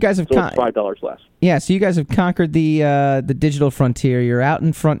guys have it's $5 less. Yeah, so you guys have conquered the digital frontier. You're out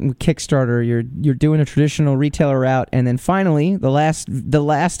in front with Kickstarter. You're doing a traditional retailer route, and then finally, the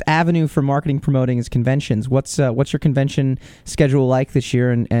last avenue for marketing promoting is conventions. What's your convention schedule like this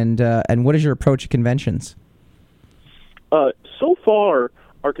year, and what is your approach to conventions? So far,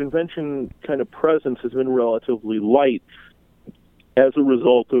 our convention kind of presence has been relatively light as a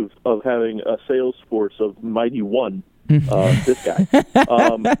result of having a sales force of mighty one. This guy.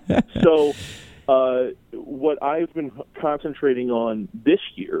 So what I've been concentrating on this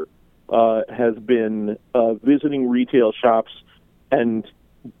year has been visiting retail shops and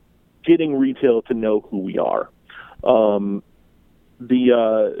getting retail to know who we are.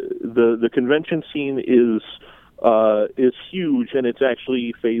 The convention scene is huge, and it's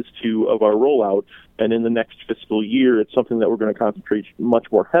actually phase 2 of our rollout. And in the next fiscal year, it's something that we're going to concentrate much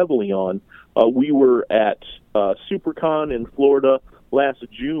more heavily on. We were at SuperCon in Florida last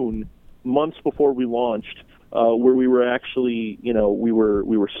June, months before we launched, where we were actually, we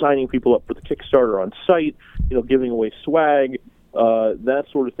were signing people up for the Kickstarter on site, giving away swag, that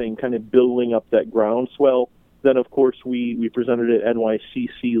sort of thing, kind of building up that groundswell. Then, of course, we presented at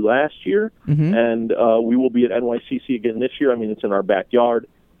NYCC last year, mm-hmm. and we will be at NYCC again this year. I mean, it's in our backyard.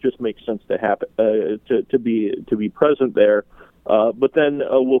 Just makes sense to happen to be present there. But then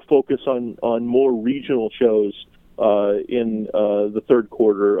we'll focus on more regional shows in the third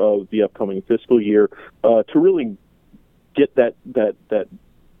quarter of the upcoming fiscal year to really get that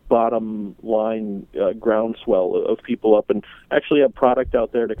bottom line groundswell of people up and actually have product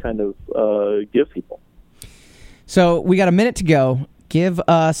out there to kind of give people. So we got a minute to go. Give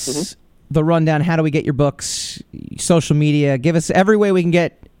us mm-hmm. the rundown. How do we get your books, social media? Give us every way we can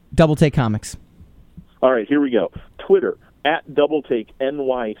get Double Take Comics. All right, here we go. Twitter,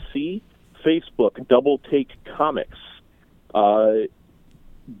 @DoubleTakeNYC. Facebook, Double Take Comics. Go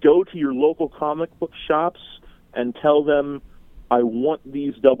to your local comic book shops and tell them, I want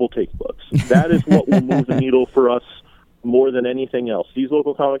these Double Take books. That is what will move the needle for us more than anything else. These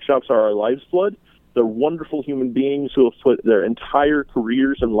local comic shops are our life's blood. They're wonderful human beings who have put their entire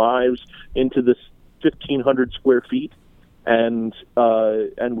careers and lives into this 1,500 square feet, and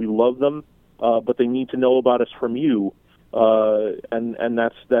we love them, but they need to know about us from you, and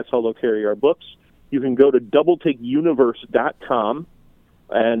that's how they'll carry our books. You can go to DoubleTakeUniverse.com,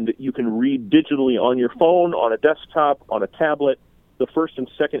 and you can read digitally on your phone, on a desktop, on a tablet, the first and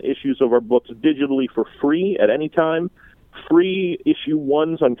second issues of our books digitally for free at any time. Free issue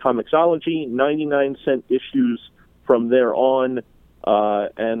 1s on Comixology, 99-cent issues from there on,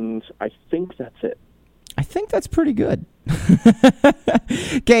 and I think that's it. I think that's pretty good.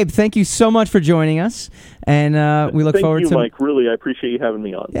 Gabe, thank you so much for joining us, and we look forward to... Thank you, Mike. Really, I appreciate you having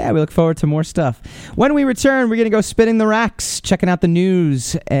me on. Yeah, we look forward to more stuff. When we return, we're going to go spinning the racks, checking out the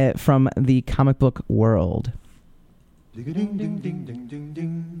news from the comic book world.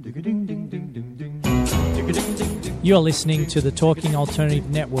 You're listening to the Talking Alternative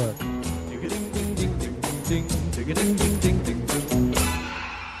Network.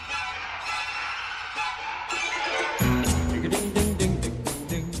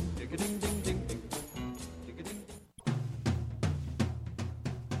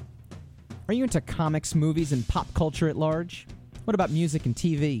 Are you into comics, movies, and pop culture at large? What about music and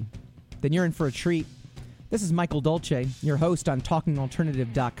TV? Then you're in for a treat. This is Michael Dolce, your host on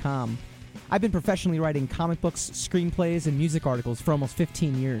TalkingAlternative.com. I've been professionally writing comic books, screenplays, and music articles for almost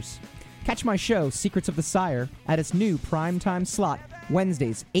 15 years. Catch my show, Secrets of the Sire, at its new primetime slot,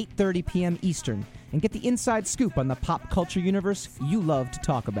 Wednesdays, 8:30 p.m. Eastern, and get the inside scoop on the pop culture universe you love to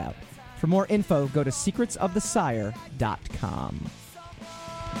talk about. For more info, go to secretsofthesire.com.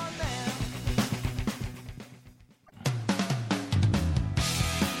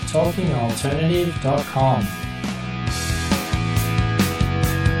 TalkingAlternative.com.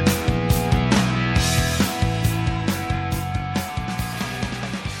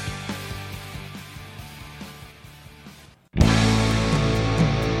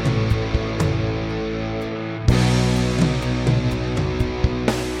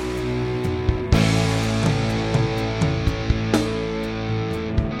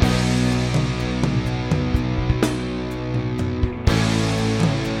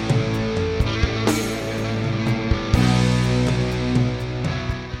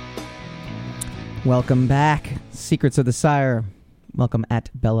 Welcome back, Secrets of the Sire. Welcome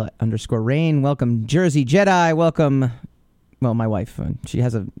at Bella_Rain. Welcome Jersey Jedi. Welcome, well, my wife. She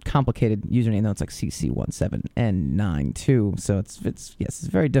has a complicated username though. It's like CC17N92. So it's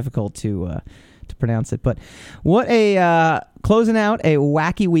very difficult to pronounce it. But what a closing out a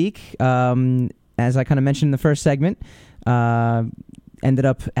wacky week. As I kind of mentioned in the first segment, ended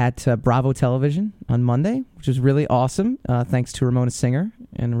up at Bravo Television on Monday, which was really awesome. Thanks to Ramona Singer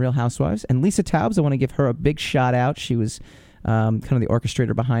and Real Housewives. And Lisa Taubes, I want to give her a big shout out. She was kind of the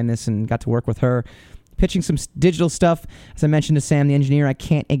orchestrator behind this and got to work with her, pitching some digital stuff. As I mentioned to Sam, the engineer, I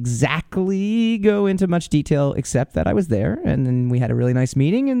can't exactly go into much detail except that I was there. And then we had a really nice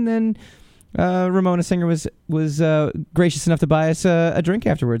meeting. And then Ramona Singer was gracious enough to buy us a drink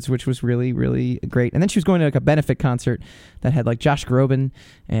afterwards, which was really, really great. And then she was going to like a benefit concert that had like Josh Groban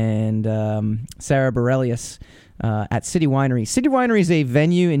and Sarah Bareilles at City Winery. City Winery is a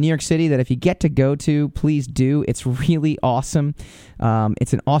venue in New York City that if you get to go to, please do. It's really awesome.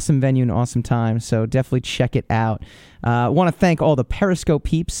 It's an awesome venue, an awesome time, so definitely check it out. I want to thank all the Periscope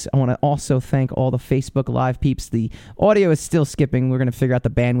peeps. I want to also thank all the Facebook Live peeps. The audio is still skipping. We're going to figure out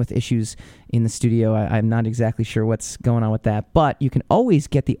the bandwidth issues in the studio. I'm not exactly sure what's going on with that, but you can always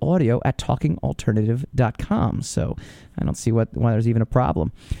get the audio at TalkingAlternative.com, so I don't see why there's even a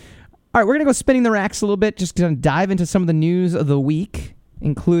problem. All right, we're going to go spinning the racks a little bit, just going to dive into some of the news of the week,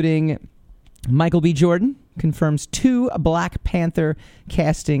 including Michael B. Jordan confirms 2 Black Panther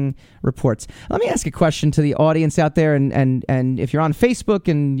casting reports. Let me ask a question to the audience out there, and if you're on Facebook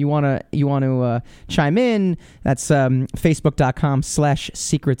and you want to chime in, that's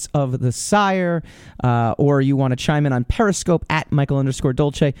facebook.com/secrets of the sire, or you want to chime in on Periscope at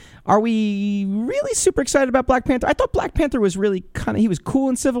Michael_Dolce. Are we really super excited about Black Panther? I thought Black Panther was really he was cool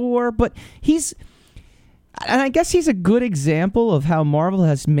in Civil War, but and I guess he's a good example of how Marvel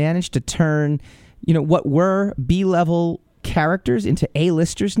has managed to turn, what were B-level characters into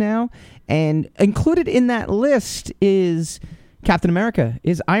A-listers now. And included in that list is Captain America,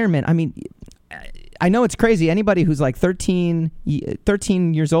 is Iron Man. I mean, I know it's crazy. Anybody who's like 13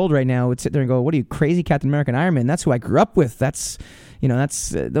 years old right now would sit there and go, "What are you, crazy? Captain America and Iron Man? That's who I grew up with. Those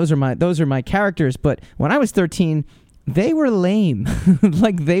are my characters." But when I was 13, they were lame.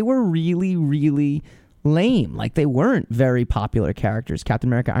 Like, they were really, really lame. Like, they weren't very popular characters. Captain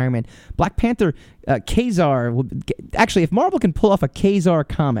America, Iron Man, Black Panther, Kazar. Actually, if Marvel can pull off a Kazar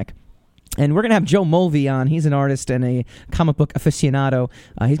comic, and we're going to have Joe Mulvey on. He's an artist and a comic book aficionado.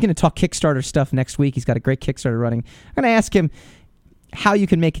 He's going to talk Kickstarter stuff next week. He's got a great Kickstarter running. I'm going to ask him how you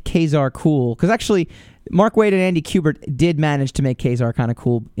can make a Kazar cool, because actually Mark Waid and Andy Kubert did manage to make Kazar kind of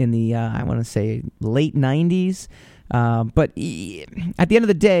cool in the, I want to say, late 90s. But at the end of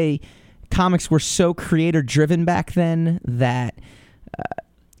the day, comics were so creator-driven back then that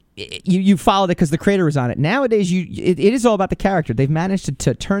you followed it because the creator was on it. Nowadays, it is all about the character. They've managed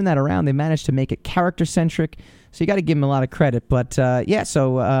to turn that around. They've managed to make it character-centric, so you got to give him a lot of credit. But,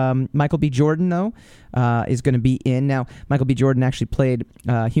 so Michael B. Jordan, though, is going to be in. Now, Michael B. Jordan actually played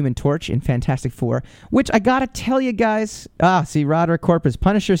Human Torch in Fantastic Four, which I got to tell you guys, Roderick Corpus,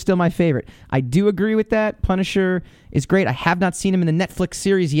 Punisher is still my favorite. I do agree with that. Punisher is great. I have not seen him in the Netflix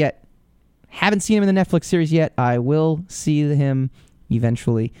series yet. Haven't seen him in the Netflix series yet. I will see him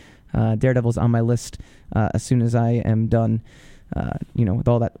eventually. Daredevil's on my list as soon as I am done, with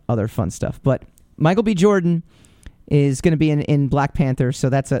all that other fun stuff. But Michael B. Jordan is going to be in Black Panther, so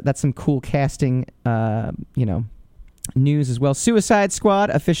that's some cool casting, news as well. Suicide Squad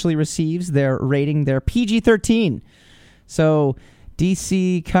officially receives their rating, their PG-13. So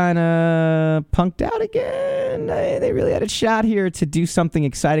DC kind of punked out again. They really had a shot here to do something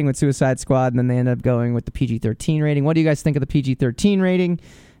exciting with Suicide Squad, and then they ended up going with the PG-13 rating. What do you guys think of the PG-13 rating?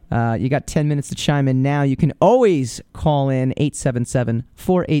 You got 10 minutes to chime in now. You can always call in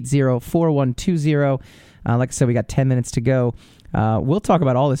 877-480-4120. Like I said, we got 10 minutes to go. We'll talk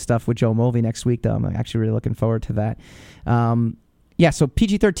about all this stuff with Joe Mulvey next week, though. I'm actually really looking forward to that. So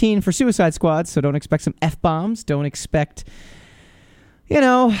PG-13 for Suicide Squad, so don't expect some F-bombs. Don't expect,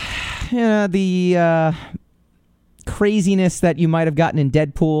 the craziness that you might have gotten in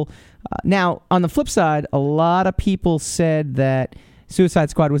Deadpool. Now, on the flip side, a lot of people said that Suicide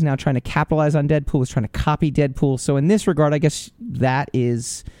Squad was now trying to capitalize on Deadpool, was trying to copy Deadpool. So in this regard, I guess that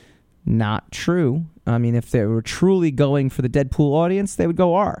is not true. I mean, if they were truly going for the Deadpool audience, they would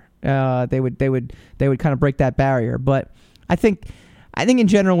go R. They would kind of break that barrier. But I think in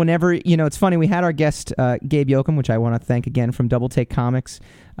general, whenever, it's funny, we had our guest, Gabe Yoakum, which I want to thank again, from Double Take Comics,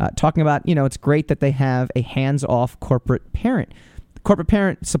 talking about, it's great that they have a hands-off corporate parent. The corporate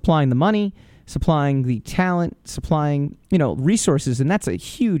parent supplying the money, supplying the talent, supplying, resources, and that's a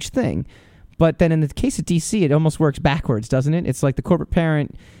huge thing. But then in the case of DC, it almost works backwards, doesn't it? It's like the corporate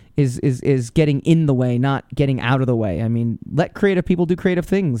parent is getting in the way, not getting out of the way. I mean, let creative people do creative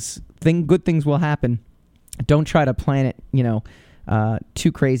things. Good things will happen. Don't try to plan it,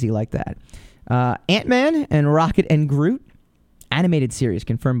 too crazy like that. Ant-Man and Rocket and Groot, animated series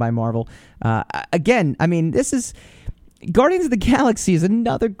confirmed by Marvel. Again, I mean, this is... Guardians of the Galaxy is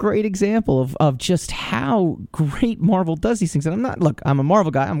another great example of just how great Marvel does these things. And I'm a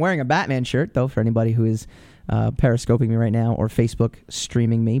Marvel guy. I'm wearing a Batman shirt, though, for anybody who is periscoping me right now or Facebook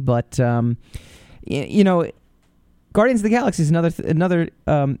streaming me. But, Guardians of the Galaxy is another.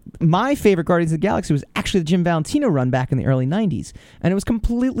 My favorite Guardians of the Galaxy was actually the Jim Valentino run back in the early 90s. And it was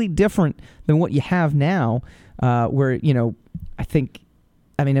completely different than what you have now, where, I think...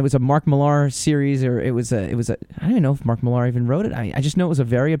 it was a Mark Millar series, or it was a. I don't even know if Mark Millar even wrote it. I just know it was a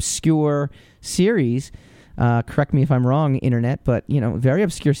very obscure series. Correct me if I'm wrong, Internet, but very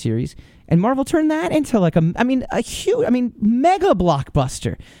obscure series. And Marvel turned that into like a huge, mega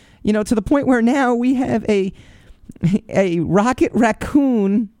blockbuster. To the point where now we have a Rocket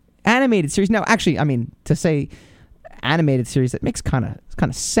Raccoon animated series. Now, actually, to say animated series, that makes kind of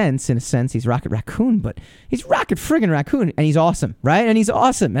sense in a sense. He's Rocket Raccoon, but he's Rocket friggin' Raccoon, and he's awesome, right? And he's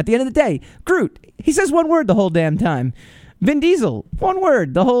awesome. At the end of the day, Groot, he says one word the whole damn time. Vin Diesel, one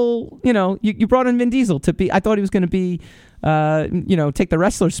word the whole. You brought in Vin Diesel to be. I thought he was going to be, take the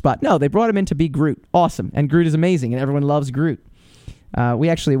wrestler spot. No, they brought him in to be Groot. Awesome, and Groot is amazing, and everyone loves Groot. We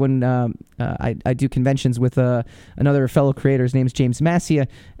actually, when I do conventions with another fellow creator, his name's James Massia,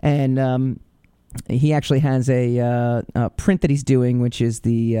 and he actually has a print that he's doing, which is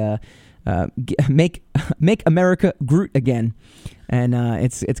the Make America Groot Again, and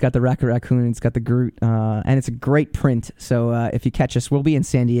it's got the Rocket Raccoon, it's got the Groot, and it's a great print. So if you catch us, we'll be in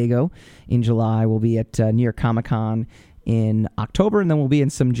San Diego in July. We'll be at New York Comic Con in October, and then we'll be in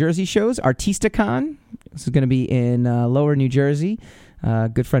some Jersey shows. ArtistaCon, this is going to be in Lower New Jersey.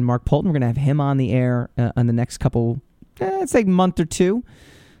 Good friend Mark Polton, we're going to have him on the air in the next couple, I'd say month or two.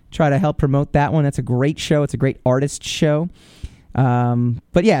 Try to help promote that one. That's a great show. It's a great artist show.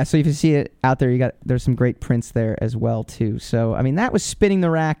 But yeah, so if you see it out there, there's some great prints there as well too. So that was spinning the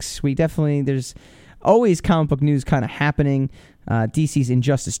racks. There's always comic book news kind of happening. DC's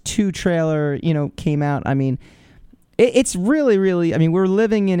Injustice 2 trailer, came out. It's really, really. We're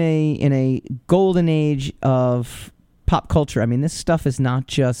living in a golden age of pop culture. This stuff is not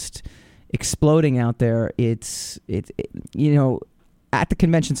just exploding out there. It's at the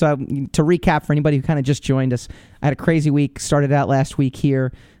convention. So to recap for anybody who kind of just joined us, I had a crazy week. Started out last week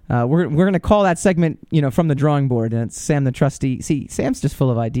here. We're going to call that segment, from the drawing board, and it's Sam the Trusty. See, Sam's just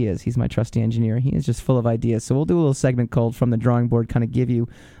full of ideas. He's my trusty engineer. He is just full of ideas. So we'll do a little segment called From the Drawing Board, kind of give you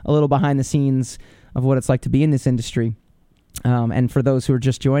a little behind the scenes of what it's like to be in this industry. And for those who are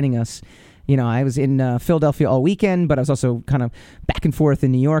just joining us, I was in Philadelphia all weekend, but I was also kind of back and forth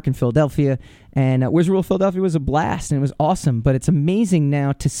in New York and Philadelphia. And Wizard World Philadelphia was a blast, and it was awesome. But it's amazing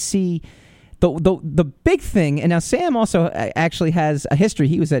now to see the big thing. And now Sam also actually has a history.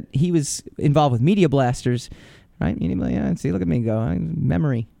 He was involved with Media Blasters, right? See, look at me go.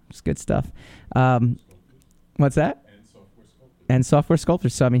 Memory. It's good stuff. What's that? And Software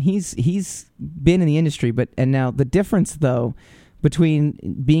Sculptors. So he's been in the industry, and now the difference though between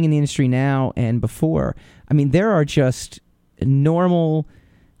being in the industry now and before, there are just normal,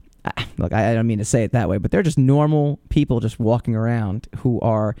 look, I don't mean to say it that way, but they're just normal people just walking around who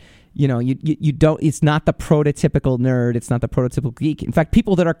are you know, you don't. It's not the prototypical nerd. It's not the prototypical geek. In fact,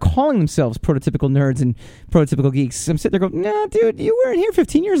 people that are calling themselves prototypical nerds and prototypical geeks, I'm sitting there going, "No, dude, you weren't here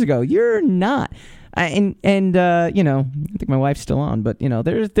 15 years ago. You're not." You know, I think my wife's still on, but you know,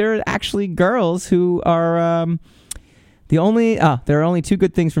 there are actually girls who are there are only two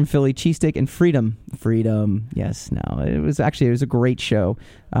good things from Philly: cheesesteak and freedom. Freedom, yes. No, it was a great show.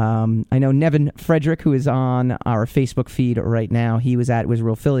 I know Nevin Frederick, who is on our Facebook feed right now. He was at Was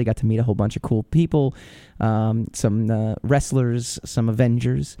Real Philly. Got to meet a whole bunch of cool people, some wrestlers, some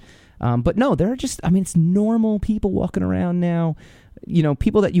Avengers. But no, they're just. I mean, it's normal people walking around now. You know,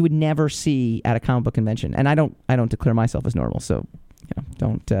 people that you would never see at a comic book convention. And I don't declare myself as normal, so you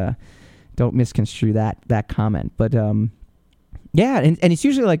know, don't misconstrue that comment. But yeah, and it's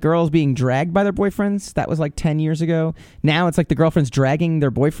usually like girls being dragged by their boyfriends. That was like 10 years ago. Now it's like the girlfriends dragging their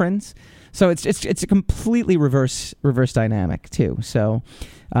boyfriends. So it's a completely reverse dynamic too. So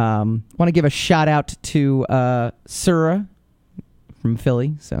want to give a shout out to Sura from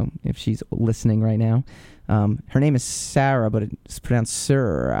Philly. So if she's listening right now, her name is Sarah, but it's pronounced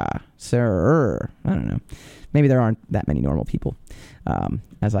Sura. Sura. I don't know. Maybe there aren't that many normal people,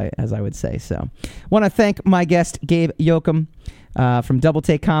 as I would say. So want to thank my guest Gabe Yoakum from Double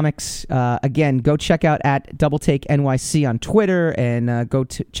Take Comics. Again, go check out at Double Take NYC on Twitter, and go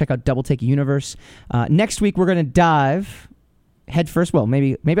to check out Double Take Universe. Next week we're going to dive head first. Well,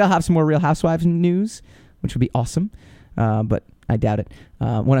 maybe I'll have some more Real Housewives news, which would be awesome, but I doubt it.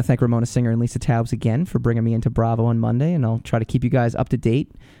 Want to thank Ramona Singer and Lisa Taubes again for bringing me into Bravo on Monday, and I'll try to keep you guys up to date.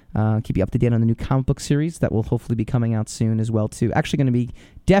 Keep you up to date on the new comic book series that will hopefully be coming out soon as well too. Actually going to be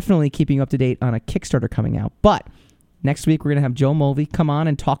definitely keeping you up to date on a Kickstarter coming out. But next week we're going to have Joe Mulvey come on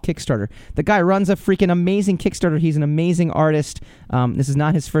and talk Kickstarter. The guy runs a freaking amazing Kickstarter. He's an amazing artist. This is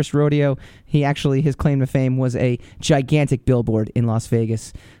not his first rodeo. His claim to fame was a gigantic billboard in Las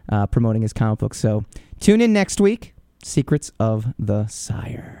Vegas promoting his comic book. So tune in next week. Secrets of the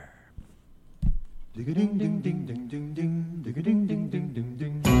Sire.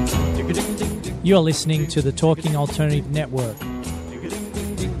 You're listening to the Talking Alternative Network.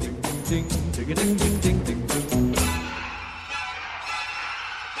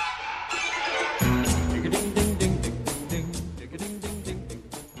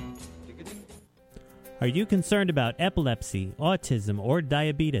 Are you concerned about epilepsy, autism, or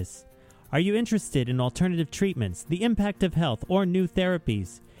diabetes? Are you interested in alternative treatments, the impact of health, or new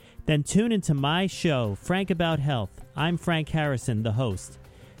therapies? Then tune into my show, Frank About Health. I'm Frank Harrison, the host.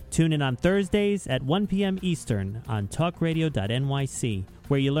 Tune in on Thursdays at 1 p.m. Eastern on talkradio.nyc,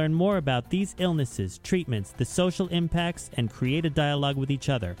 where you learn more about these illnesses, treatments, the social impacts, and create a dialogue with each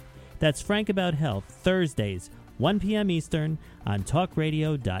other. That's Frank About Health, Thursdays, 1 p.m. Eastern on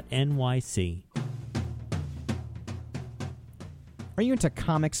talkradio.nyc. Are you into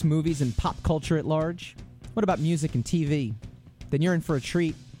comics, movies, and pop culture at large? What about music and TV? Then you're in for a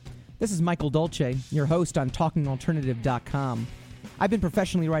treat. This is Michael Dolce, your host on TalkingAlternative.com. I've been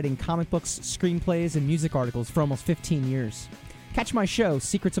professionally writing comic books, screenplays, and music articles for almost 15 years. Catch my show,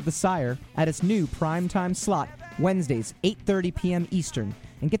 Secrets of the Sire, at its new primetime slot, Wednesdays, 8:30 p.m. Eastern,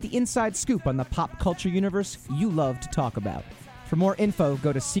 and get the inside scoop on the pop culture universe you love to talk about. For more info,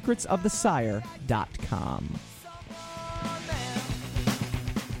 go to secretsofthesire.com.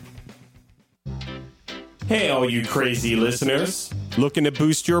 Hey, all you crazy listeners. Looking to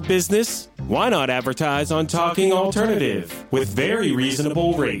boost your business? Why not advertise on Talking Alternative with very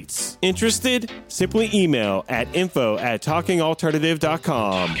reasonable rates? Interested? Simply email at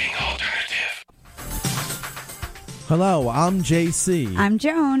info@talkingalternative.com. Hello, I'm JC. I'm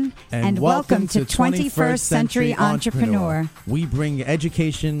Joan. And welcome to 21st Century Entrepreneur. We bring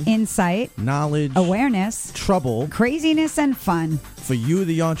education, insight, knowledge, awareness, trouble, craziness, and fun for you,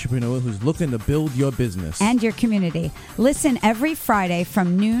 the entrepreneur who's looking to build your business and your community. Listen every Friday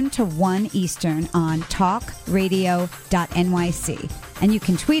from noon to 1 Eastern on talkradio.nyc. And you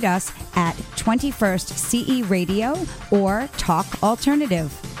can tweet us at 21st CE Radio or Talk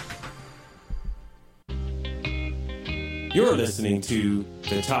Alternative. You're listening to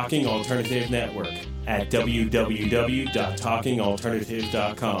the Talking Alternative Network at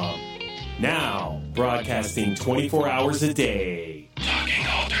www.talkingalternative.com. Now, broadcasting 24 hours a day. Talking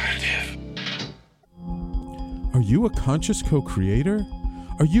Alternative. Are you a conscious co-creator?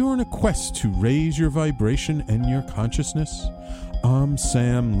 Are you on a quest to raise your vibration and your consciousness? I'm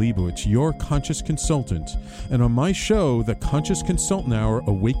Sam Leibowitz, your conscious consultant, and on my show, The Conscious Consultant Hour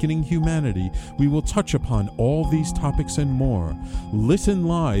Awakening Humanity, we will touch upon all these topics and more. Listen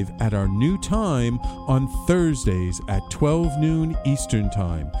live at our new time on Thursdays at 12 noon Eastern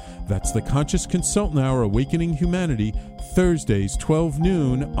Time. That's The Conscious Consultant Hour Awakening Humanity, Thursdays 12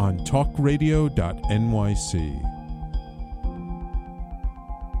 noon on talkradio.nyc.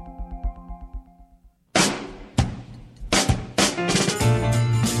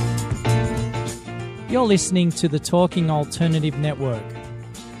 You're listening to the Talking Alternative Network.